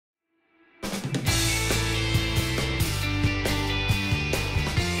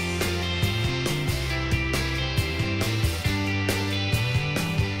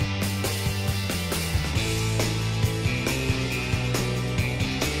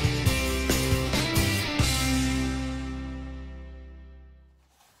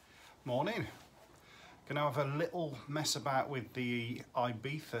Going to have a little mess about with the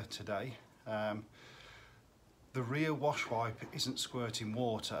Ibiza today. The rear wash wipe isn't squirting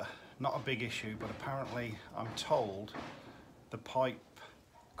water. Not a big issue, but apparently I'm told the pipe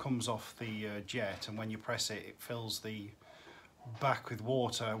comes off the jet, and when you press it, it fills the back with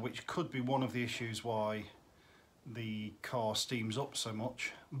water, which could be one of the issues why the car steams up so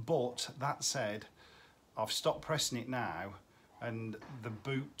much. But that said, I've stopped pressing it now and the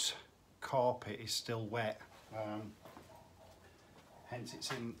boot carpet is still wet, hence it's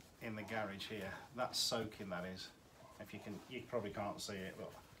in the garage here. That's soaking, that is. If you probably can't see it,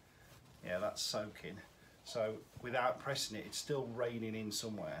 but yeah, that's soaking. So without pressing it, it's still raining in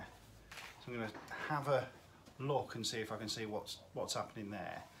somewhere. So I'm going to have a look and see if I can see what's happening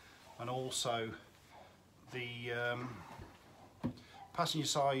there. And also the passenger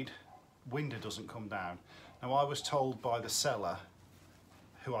side window doesn't come down. Now, I was told by the seller,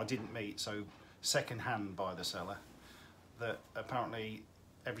 who I didn't meet, so second hand by the seller, that apparently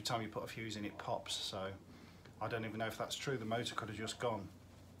every time you put a fuse in it pops. So I don't even know if that's true. The motor could have just gone.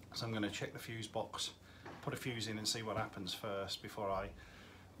 So I'm going to check the fuse box, put a fuse in and see what happens first before I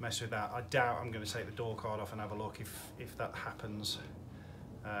mess with that. I doubt I'm going to take the door card off and have a look if that happens.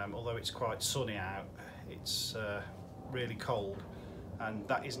 Although it's quite sunny out, it's really cold, and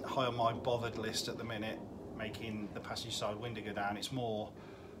that isn't high on my bothered list at the minute, making the passenger side window go down. It's more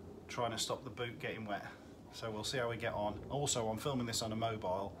trying to stop the boot getting wet. So we'll see how we get on. Also, I'm filming this on a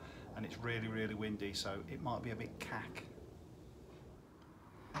mobile and it's really, really windy, so it might be a bit cack.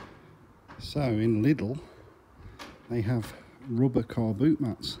 So in Lidl, they have rubber car boot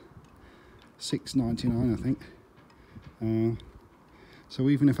mats, £6.99 I think. So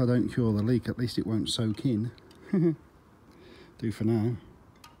even if I don't cure the leak, at least it won't soak in. Do for now.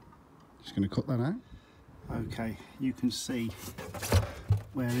 Just going to cut that out. Okay, you can see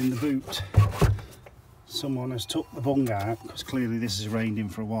where in the boot someone has took the bung out, because clearly this has rained in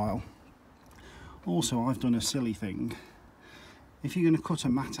for a while. Also, I've done a silly thing. If you're going to cut a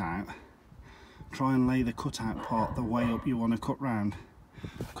mat out, try and lay the cutout part the way up you want to cut round,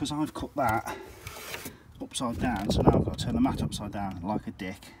 because I've cut that upside down, so now I've got to turn the mat upside down like a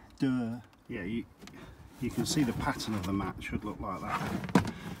dick. Duh. Yeah, you can see the pattern of the mat should look like that,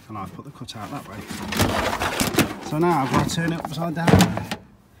 and I've put the cutout that way. So now I've got to turn it upside down.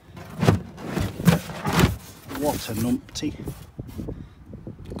 What a numpty.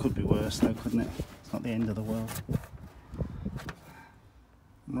 Could be worse though, couldn't it? It's not the end of the world.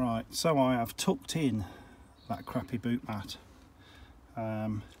 Right, so I have tucked in that crappy boot mat.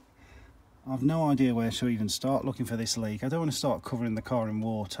 I've no idea where to even start looking for this leak. I don't want to start covering the car in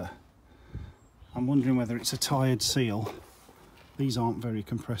water. I'm wondering whether it's a tired seal. These aren't very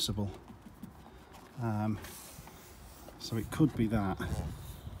compressible. So it could be that.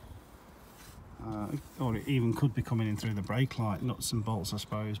 Or it even could be coming in through the brake light, nuts and bolts I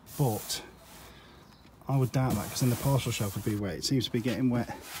suppose. But I would doubt that, because then the parcel shelf would be wet. It seems to be getting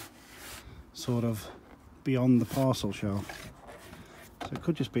wet sort of beyond the parcel shelf. So it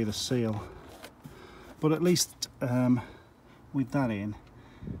could just be the seal. But at least with that in,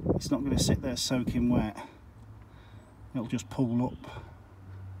 it's not going to sit there soaking wet. It'll just pull up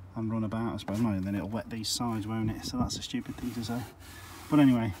and run about, I suppose, and then it'll wet these sides, won't it? So that's a stupid thing to say. But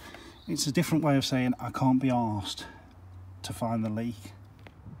anyway, it's a different way of saying I can't be arsed to find the leak.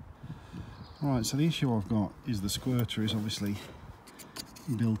 Right, so the issue I've got is the squirter is obviously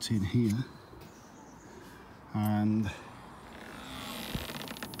built in here, and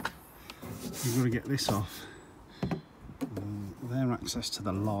you've got to get this off. Their access to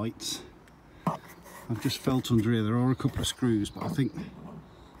the lights. I've just felt under here, there are a couple of screws, but I think,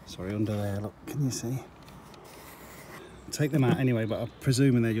 sorry, under there, look, can you see? Take them out anyway, but I'm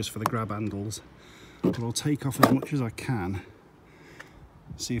presuming they're just for the grab handles. But I'll take off as much as I can,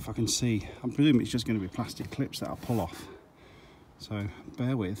 see if I can see. I'm presuming it's just going to be plastic clips that I'll pull off, so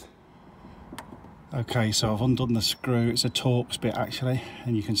bear with. Okay, so I've undone the screw. It's a Torx bit actually,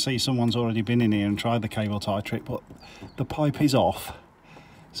 and you can see someone's already been in here and tried the cable tie trick, but the pipe is off,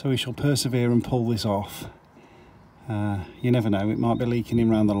 so we shall persevere and pull this off. You never know, it might be leaking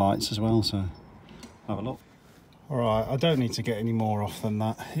in around the lights as well, so have a look. Alright, I don't need to get any more off than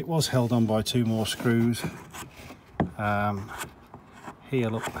that. It was held on by 2 more screws. Here,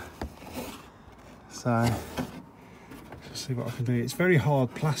 look. So see what I can do. It's very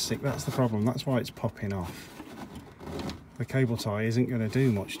hard plastic, that's the problem, that's why it's popping off. The cable tie isn't going to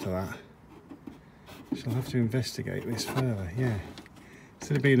do much to that. She'll have to investigate this further. Yeah,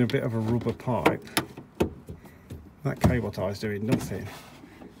 instead of being a bit of a rubber pipe, that cable tie is doing nothing.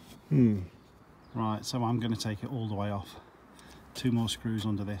 Right, so I'm going to take it all the way off. 2 more screws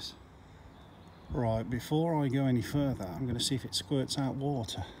under this. Right, before I go any further, I'm going to see if it squirts out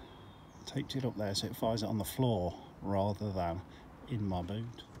water. Taped it up there so it fires it on the floor rather than in my boot.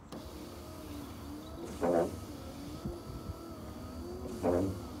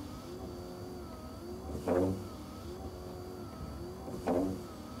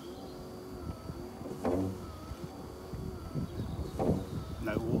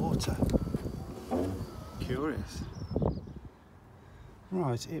 No water. Curious.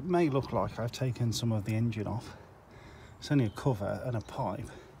 Right, it may look like I've taken some of the engine off. It's only a cover and a pipe.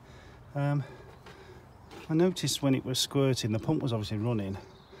 I noticed when it was squirting, the pump was obviously running,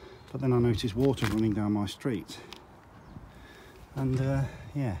 but then I noticed water running down my street. And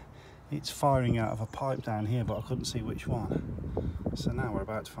yeah, it's firing out of a pipe down here, but I couldn't see which one. So now we're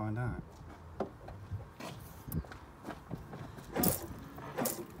about to find out.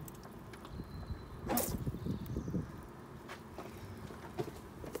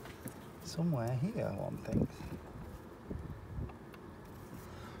 Somewhere here, one thinks.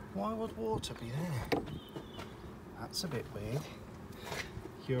 Why would water be there? That's a bit weird.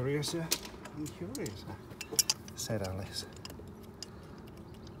 Curiouser and curiouser, said Alice.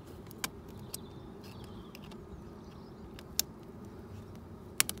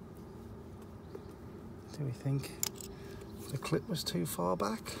 Do we think the clip was too far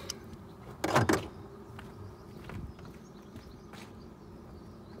back?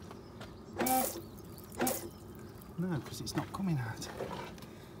 No, because it's not coming out.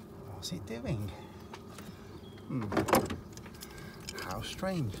 What's it doing? How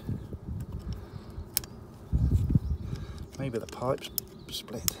strange. Maybe the pipe's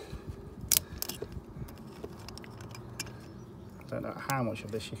split. I don't know how much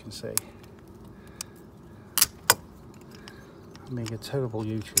of this you can see. I'm being a terrible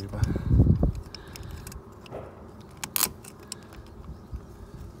YouTuber.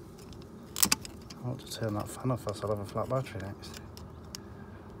 I want to turn that fan off, else I'll have a flat battery next.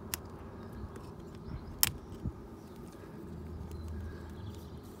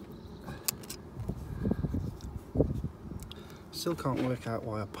 Still can't work out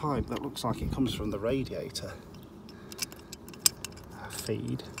why a pipe that looks like it comes from the radiator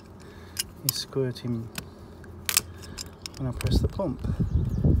feed is squirting when I press the pump.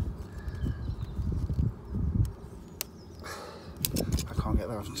 I can't get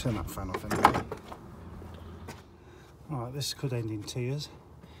that. I can turn that fan off anyway. Alright, this could end in tears.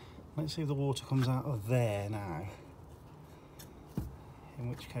 Let's see if the water comes out of there now. In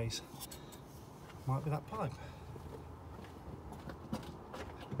which case, it might be that pipe.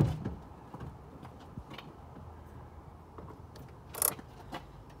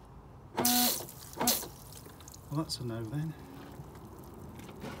 Well, that's a no then.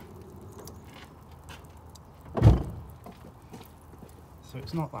 So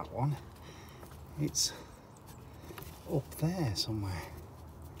it's not that one, it's up there somewhere.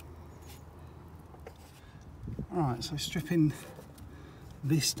 Alright, so stripping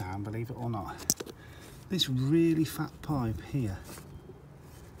this down, believe it or not, this really fat pipe here,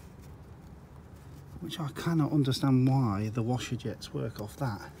 which I cannot understand why the washer jets work off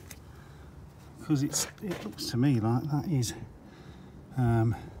that. Because it looks to me like that is,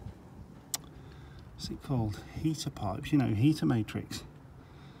 what's it called? Heater pipes, you know, heater matrix.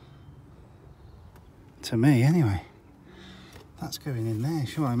 To me, anyway. That's going in there,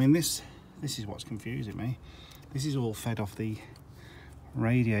 sure. I mean, this is what's confusing me. This is all fed off the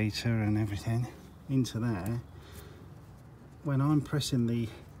radiator and everything into there. When I'm pressing the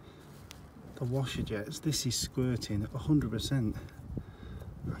washer jets, this is squirting at 100%.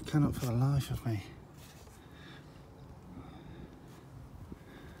 I cannot for the life of me.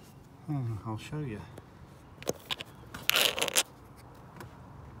 I'll show you.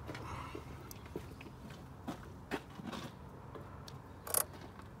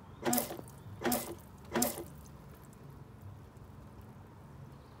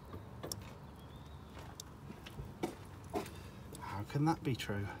 How can that be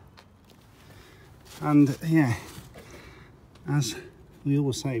true? And yeah, as we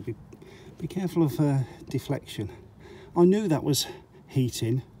always say, be careful of deflection. I knew that was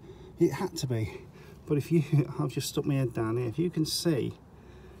heating, it had to be, but if you, I've just stuck my head down here, if you can see,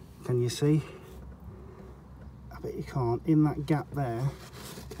 can you see? I bet you can't, in that gap there.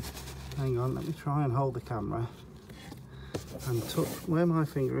 Hang on, let me try and hold the camera and touch where my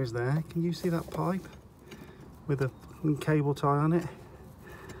finger is there. Can you see that pipe with a cable tie on it?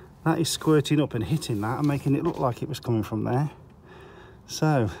 That is squirting up and hitting that and making it look like it was coming from there.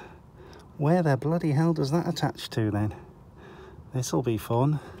 So, where the bloody hell does that attach to then? This'll be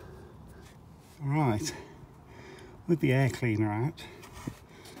fun. Right, with the air cleaner out,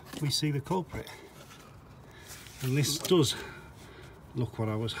 we see the culprit. And this does look what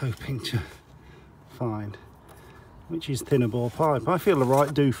I was hoping to find, which is thinner bore pipe. I feel the right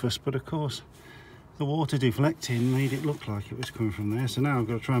doofus, but of course the water deflecting made it look like it was coming from there. So now I've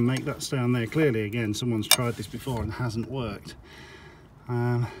got to try and make that stay on there. Clearly, again, someone's tried this before and hasn't worked.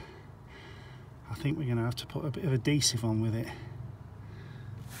 I think we're going to have to put a bit of adhesive on with it,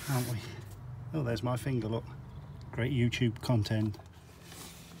 aren't we? Oh, there's my finger, look. Great YouTube content.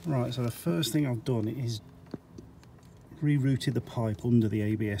 Right, so the first thing I've done is rerouted the pipe under the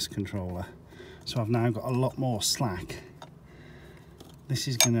ABS controller. So I've now got a lot more slack. This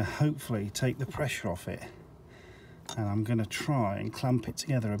is going to hopefully take the pressure off it, and I'm going to try and clamp it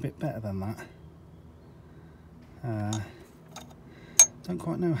together a bit better than that. Don't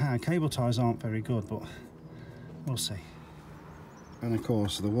quite know how. Cable ties aren't very good, but we'll see. And of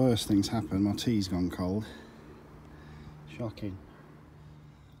course the worst things happen. My tea's gone cold. Shocking.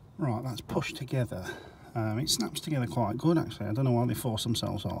 Right, that's pushed together. It snaps together quite good actually. I don't know why they force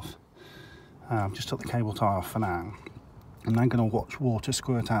themselves off. I've just took the cable tie off for now. I'm now going to watch water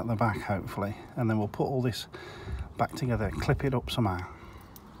squirt out the back hopefully, and then we'll put all this back together, clip it up somehow.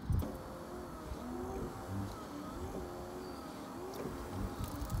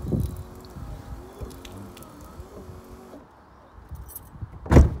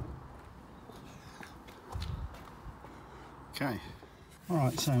 Okay.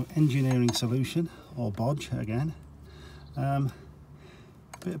 Alright, so engineering solution, or bodge again.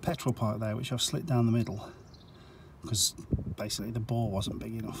 Bit of petrol pipe there which I've slit down the middle, because basically the bore wasn't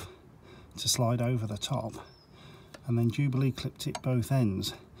big enough to slide over the top, and then Jubilee clipped it both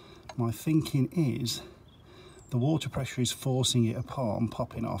ends. My thinking is the water pressure is forcing it apart and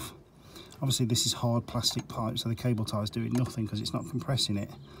popping off. Obviously this is hard plastic pipe, so the cable tie is doing nothing because it's not compressing it,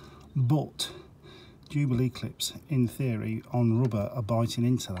 but Jubilee clips in theory on rubber are biting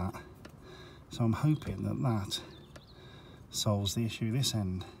into that, so I'm hoping that that solves the issue this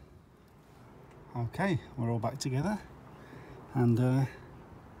end. Okay, we're all back together, and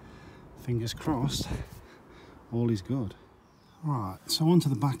fingers crossed, all is good. Right, so onto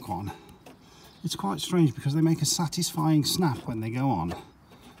the back one. It's quite strange because they make a satisfying snap when they go on,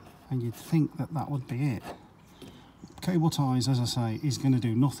 and you'd think that that would be it. Cable ties, as I say, is going to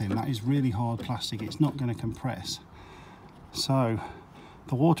do nothing. That is really hard plastic, it's not going to compress. So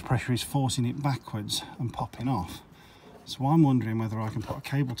the water pressure is forcing it backwards and popping off. So I'm wondering whether I can put a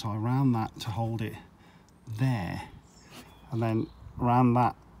cable tie around that to hold it there, and then around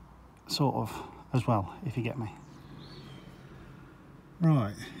that sort of as well, if you get me.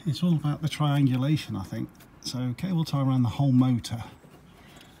 Right, it's all about the triangulation, I think. So cable tie around the whole motor,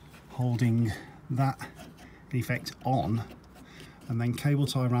 holding that in effect on, and then cable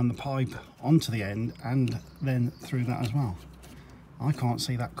tie around the pipe onto the end and then through that as well. I can't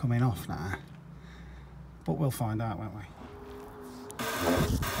see that coming off now, but we'll find out, won't we?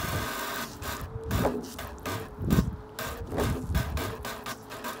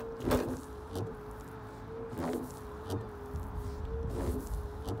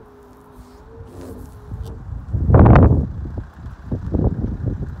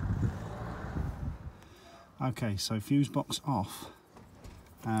 Okay, so fuse box off.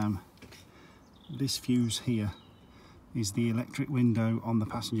 This fuse here is the electric window on the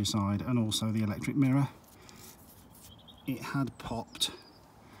passenger side and also the electric mirror. It had popped,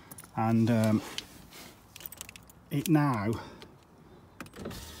 and it now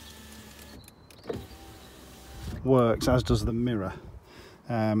works, as does the mirror.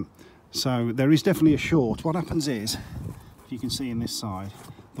 So there is definitely a short. What happens is, if you can see in this side,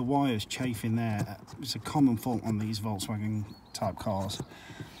 the wire's chafing there. It's a common fault on these Volkswagen type cars.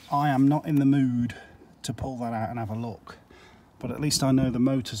 I am not in the mood to pull that out and have a look, but at least I know the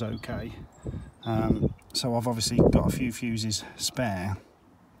motor's okay. So I've obviously got a few fuses spare.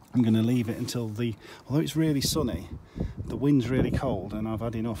 I'm going to leave it until although it's really sunny, the wind's really cold and I've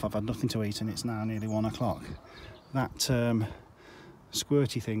had enough. I've had nothing to eat and it's now nearly 1 o'clock. That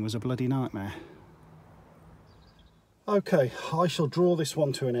squirty thing was a bloody nightmare. Okay, I shall draw this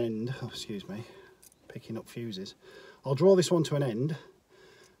one to an end. Oh, excuse me, picking up fuses. I'll draw this one to an end.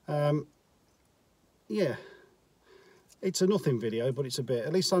 Yeah, it's a nothing video, but it's a bit.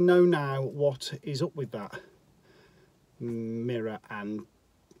 At least I know now what is up with that mirror and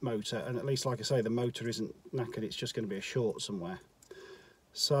motor, and at least, like I say, the motor isn't knackered, it's just going to be a short somewhere.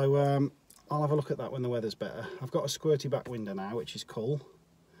 So I'll have a look at that when the weather's better. I've got a squirty back window now, which is cool,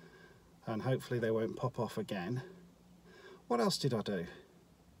 and hopefully they won't pop off again. What else did I do?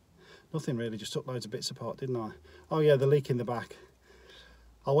 Nothing really, just took loads of bits apart, didn't I? Oh yeah, the leak in the back.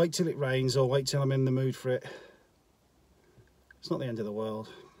 I'll wait till it rains or wait till I'm in the mood for it. It's not the end of the world.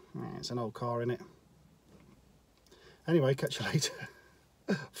 It's an old car, innit? Anyway, catch you later.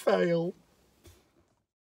 Fail.